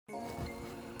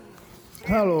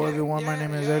Hello everyone, my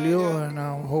name is Elio and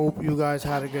I hope you guys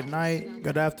had a good night,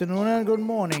 good afternoon and good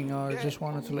morning. Just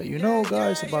wanted to let you know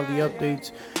guys about the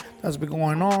updates that's been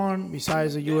going on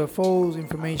besides the UFOs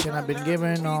information I've been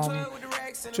given.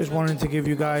 Just wanted to give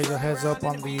you guys a heads up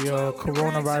on the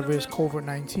coronavirus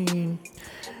COVID-19.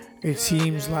 It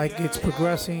seems like it's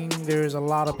progressing. There's a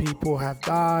lot of people have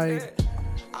died.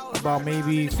 About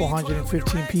maybe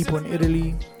 415 people in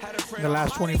Italy in the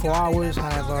last 24 hours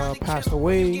have passed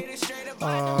away.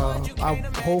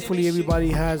 Hopefully everybody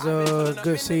has a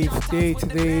good safe day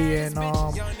today and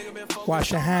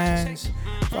wash your hands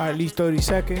for at least 30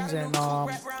 seconds and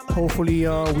hopefully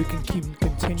we can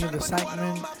continue the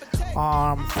segment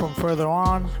from further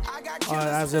on.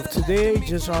 As of today,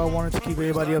 just wanted to keep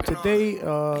everybody up to date.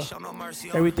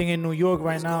 Everything in New York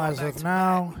right now, as of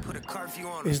now,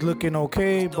 is looking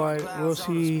okay, but we'll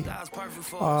see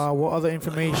what other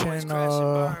information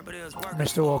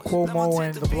Mr. Cuomo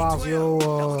and de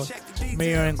Blasio,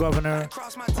 mayor and governor,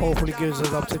 hopefully gives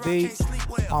us up to date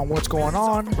on what's going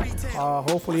on.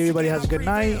 Hopefully everybody has a good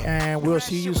night, and we'll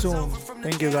see you soon.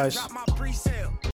 Thank you, guys.